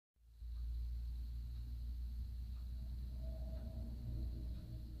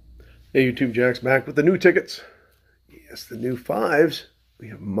Hey YouTube, Jack's back with the new tickets. Yes, the new 5s. We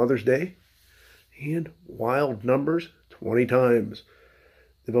have Mother's Day and wild numbers 20 times.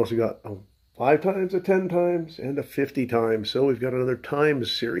 They've also got a 5 times, a 10 times, and a 50 times. So we've got another times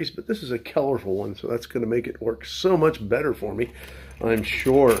series, but this is a colorful one, so that's going to make it work so much better for me. I'm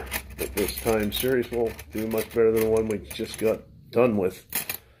sure that this time series will do much better than the one we just got done with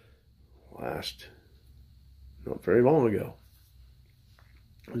last, not very long ago.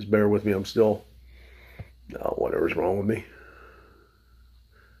 Just bear with me, I'm still, whatever's wrong with me.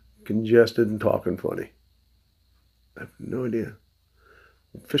 Congested and talking funny. I have no idea.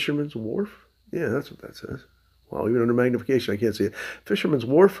 Fisherman's Wharf? Yeah, that's what that says. Wow, even under magnification I can't see it. Fisherman's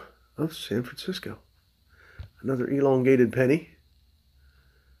Wharf of San Francisco. Another elongated penny.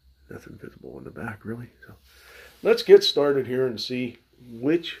 Nothing visible in the back, really. So let's get started here and see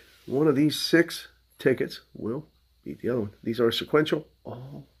which one of these 6 tickets will beat the other one. These are sequential,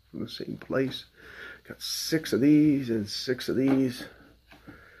 all from the same place. Got 6 of these and 6 of these.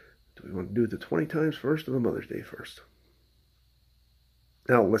 Do we want to do the 20 times first or the Mother's Day first?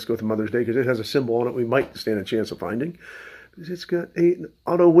 Now, let's go with the Mother's Day because it has a symbol on it we might stand a chance of finding. Because it's got an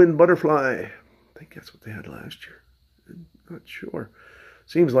auto win butterfly. I think that's what they had last year. I'm not sure.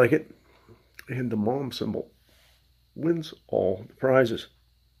 Seems like it. And the mom symbol wins all the prizes.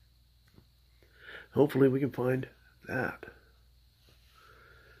 Hopefully we can find that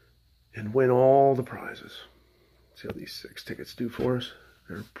and win all the prizes. See how these 6 tickets do for us.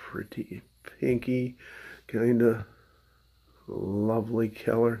 They're pretty pinky, kind of lovely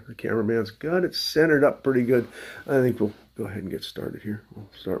color. The cameraman's got it centered up pretty good. I think we'll go ahead and get started here. We'll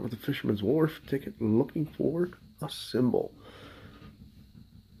start with the Fisherman's Wharf ticket, looking for a symbol.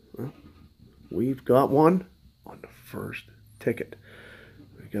 Well, we've got one on the first ticket.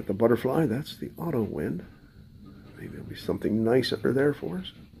 We got the butterfly. That's the auto win. Maybe there'll be something nice under there for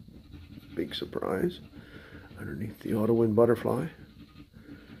us. Big surprise. Underneath the auto win butterfly.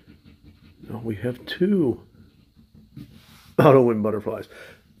 Now we have 2 auto win butterflies.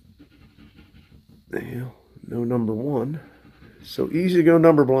 Well, no number 1. So easy to go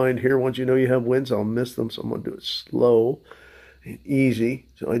number blind here. Once you know you have wins, I'll miss them. So I'm going to do it slow and easy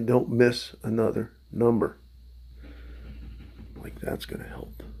so I don't miss another number. Like that's going to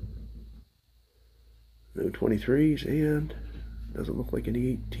help. No 23s and doesn't look like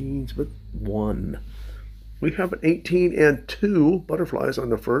any 18s, but 1. We have an 18 and 2 butterflies on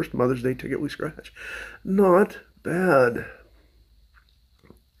the first Mother's Day ticket we scratch. Not bad.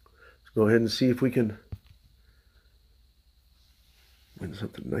 Let's go ahead and see if we can win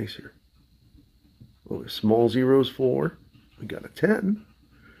something nice here. Oh, small zeros 4. We got a 10.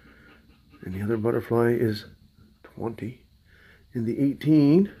 And the other butterfly is 20. And the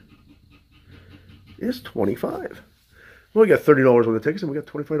 18 is 25. Well, we got $30 worth of tickets, and we got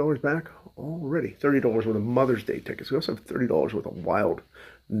 $25 back already. $30 worth of Mother's Day tickets. We also have $30 worth of wild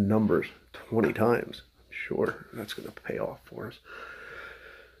numbers 20 times. I'm sure that's going to pay off for us.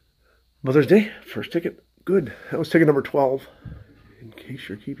 Mother's Day, first ticket. Good. That was ticket number 12. In case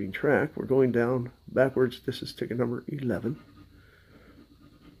you're keeping track, we're going down backwards. This is ticket number 11.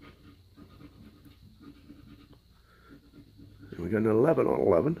 And we got an 11 on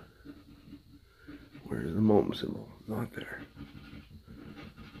 11. Where's the mom symbol? Not there.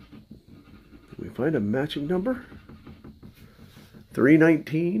 Can we find a matching number?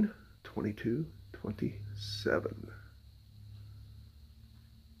 319, 22, 27.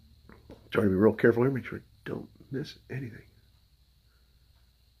 Try to be real careful here. Make sure I don't miss anything.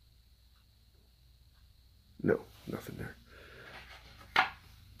 No, nothing there.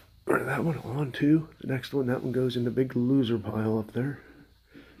 All right, that one on to the next one. That one goes in the big loser pile up there.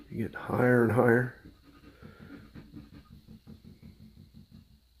 You get higher and higher.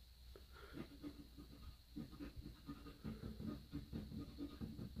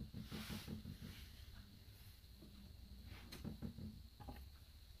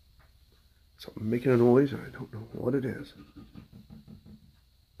 Something making a noise. I don't know what it is.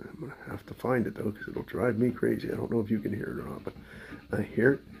 I'm going to have to find it, though, because it'll drive me crazy. I don't know if you can hear it or not, but I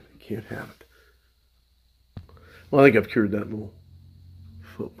hear it. I can't have it. Well, I think I've cured that little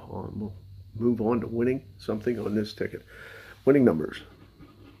faux pas. We'll move on to winning something on this ticket. Winning numbers.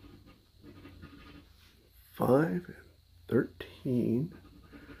 5 and 13.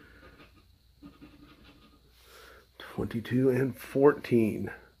 22 and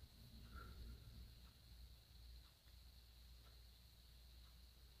 14.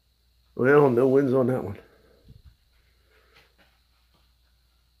 Well, no wins on that one.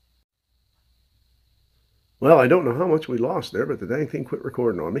 Well, I don't know how much we lost there, but the dang thing quit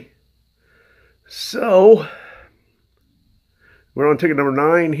recording on me. So, We're on ticket number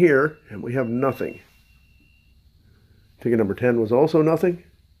 9 here, and we have nothing. Ticket number 10 was also nothing.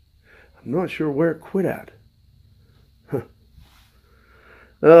 I'm not sure where it quit at. Huh.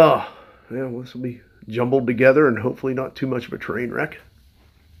 Oh, yeah, this will be jumbled together and hopefully not too much of a train wreck.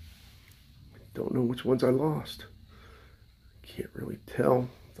 Don't know which ones I lost. Can't really tell.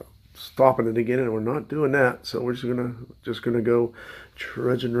 Stopping it again, and we're not doing that, so we're just gonna go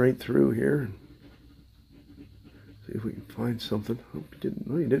trudging right through here and see if we can find something. Hope you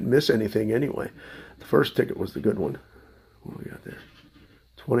didn't miss anything anyway. The first ticket was the good one. What do we got there?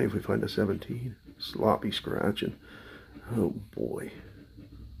 20 if we find a 17. Sloppy scratching. Oh boy.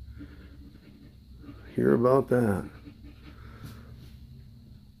 Hear about that.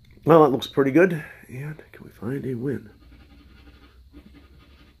 Well, that looks pretty good. And can we find a win?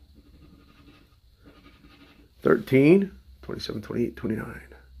 13, 27, 28, 29.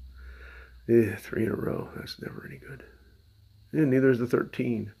 Yeah, 3 in a row. That's never any good. And neither is the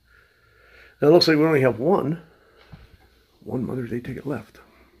 13. Now it looks like we only have one Mother's Day ticket left.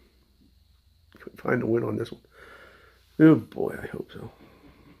 Can we find a win on this one? Oh boy, I hope so.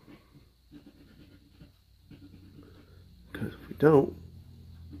 Because if we don't,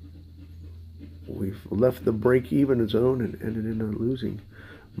 we've left the break-even zone and ended in a losing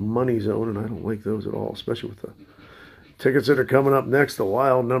money zone, and I don't like those at all, especially with the tickets that are coming up next, the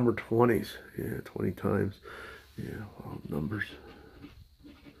wild number 20s. Yeah, 20 times. Yeah, wild numbers.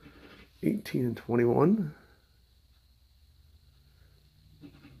 18 and 21.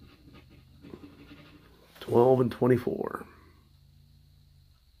 12 and 24.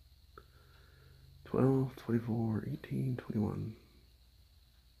 12, 24, 18, 21.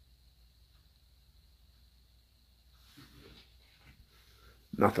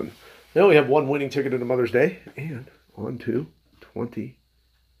 Nothing. Now we have one winning ticket at a Mother's Day, and on to 20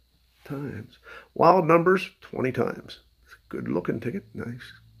 times. Wild numbers, 20 times. It's a good looking ticket.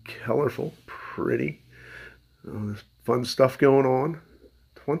 Nice, colorful, pretty. Oh, there's fun stuff going on.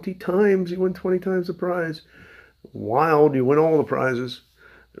 20 times, you win 20 times the prize. Wild, you win all the prizes.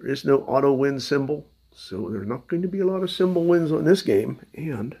 There is no auto win symbol, so there's not going to be a lot of symbol wins on this game.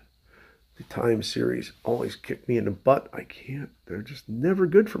 And the time series always kick me in the butt. I can't. They're just never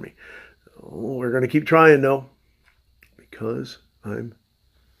good for me. Oh, we're going to keep trying, though, because I'm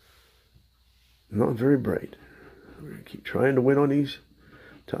not very bright. We're going to keep trying to win on these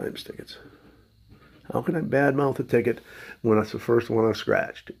times tickets. How can I badmouth a ticket when it's the first one I've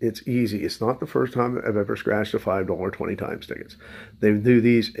scratched? It's easy. It's not the first time I've ever scratched a $5 20 times tickets. They do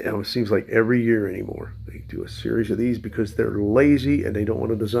these, it seems like every year anymore. They do a series of these because they're lazy and they don't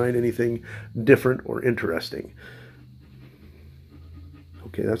want to design anything different or interesting.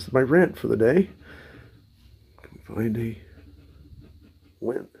 Okay, that's my rant for the day. Can we find a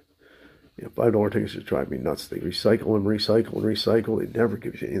win? Yeah, $5 tickets just drive me nuts. They recycle and recycle and recycle. They never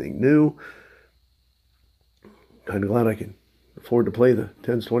give you anything new. Kind of glad I can afford to play the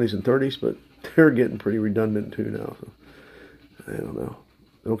 10s, 20s, and 30s, but they're getting pretty redundant too now. So I don't know.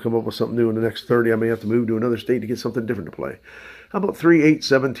 They'll come up with something new in the next 30. I may have to move to another state to get something different to play. How about 3, 8,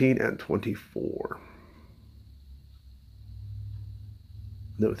 17, and 24?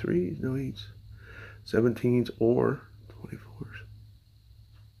 No 3s, no 8s, 17s, or 24s.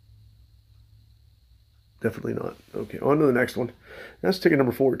 Definitely not. Okay, on to the next one. That's ticket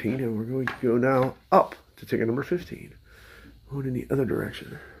number 14, and we're going to go now up to ticket number 15. Going in the other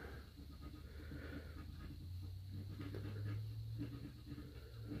direction.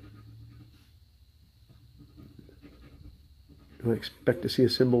 Do I expect to see a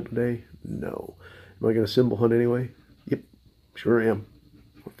symbol today? No. Am I going to symbol hunt anyway? Yep, sure am.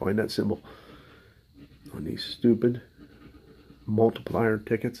 I'll find that symbol on these stupid multiplier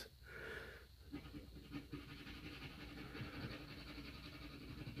tickets.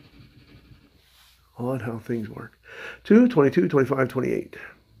 Odd how things work. 2, 22, 25, 28.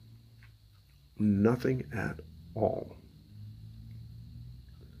 Nothing at all.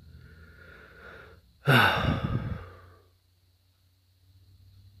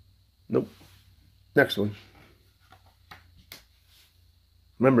 Nope. Next one.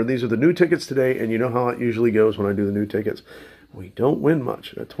 Remember, these are the new tickets today, and you know how it usually goes when I do the new tickets. We don't win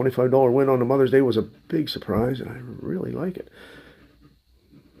much. A $25 win on the Mother's Day was a big surprise, and I really like it.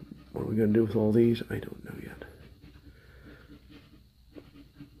 What are we going to do with all these? I don't know yet.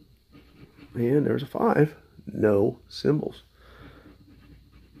 And there's a 5. No symbols.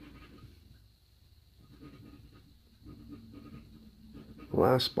 The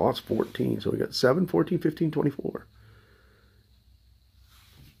last spot's 14. So we got 7, 14, 15, 24.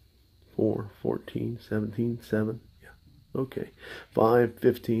 4, 14, 17, 7. Yeah. Okay. 5,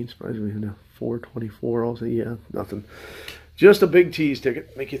 15. Surprisingly enough. 4, 24 also. Yeah, nothing. Just a big tease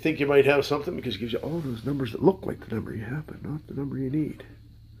ticket. Make you think you might have something because it gives you all those numbers that look like the number you have, but not the number you need.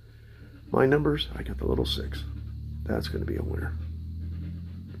 My numbers, I got the little 6. That's going to be a winner.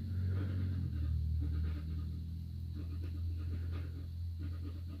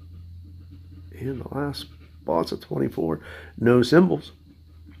 And the last spot's a 24. No symbols.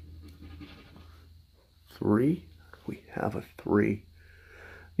 3. We have a 3.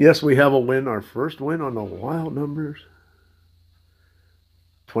 Yes, we have a win. Our first win on the wild numbers.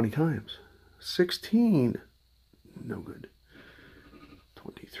 20 times. 16. No good.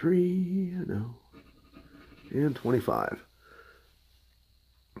 23. No. And 25.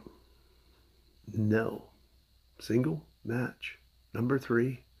 No. Single match. Number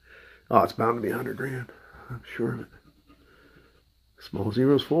 3. Oh, it's bound to be 100 grand. I'm sure of it. Small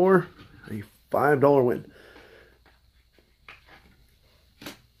zeros 4. A $5 win.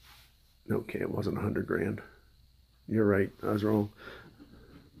 Okay, it wasn't 100 grand. You're right. I was wrong.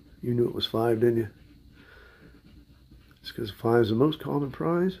 You knew it was 5, didn't you? It's because 5 is the most common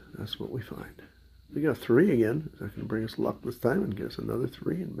prize. That's what we find. We got 3 again. Is that going to bring us luck this time and get us another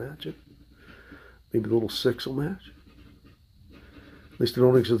 3 and match it? Maybe the little 6 will match. At least it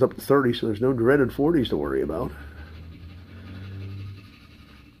only goes up to 30, so there's no dreaded 40s to worry about.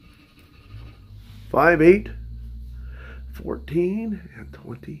 5, 8, 14, and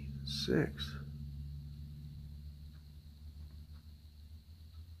 26.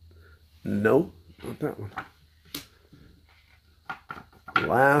 No, not that one.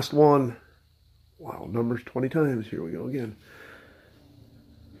 Last one. Wow, numbers 20 times. Here we go again.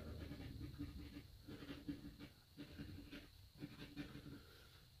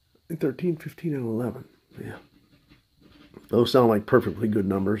 I think 13, 15, and 11. Yeah. Those sound like perfectly good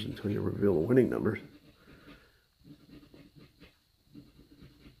numbers until you reveal the winning numbers.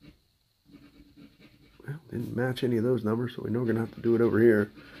 Well, didn't match any of those numbers, so we know we're going to have to do it over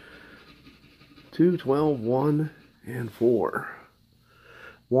here. 2, 12, 1, and 4.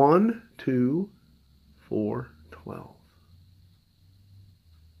 1, 2, 4, 12.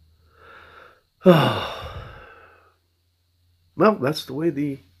 Well, that's the way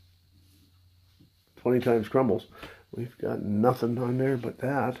the 20 times crumbles. We've got nothing on there but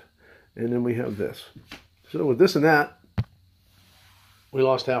that. And then we have this. So with this and that, we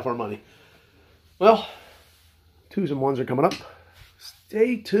lost half our money. Well, 2s and 1s are coming up.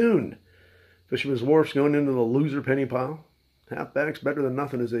 Stay tuned. Fisherman's Wharf's going into the loser penny pile. Halfback's better than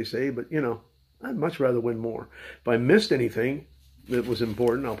nothing, as they say, but, you know, I'd much rather win more. If I missed anything that was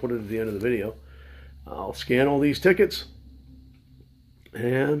important, I'll put it at the end of the video. I'll scan all these tickets,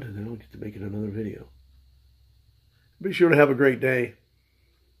 and then I'll get to making another video. Be sure to have a great day.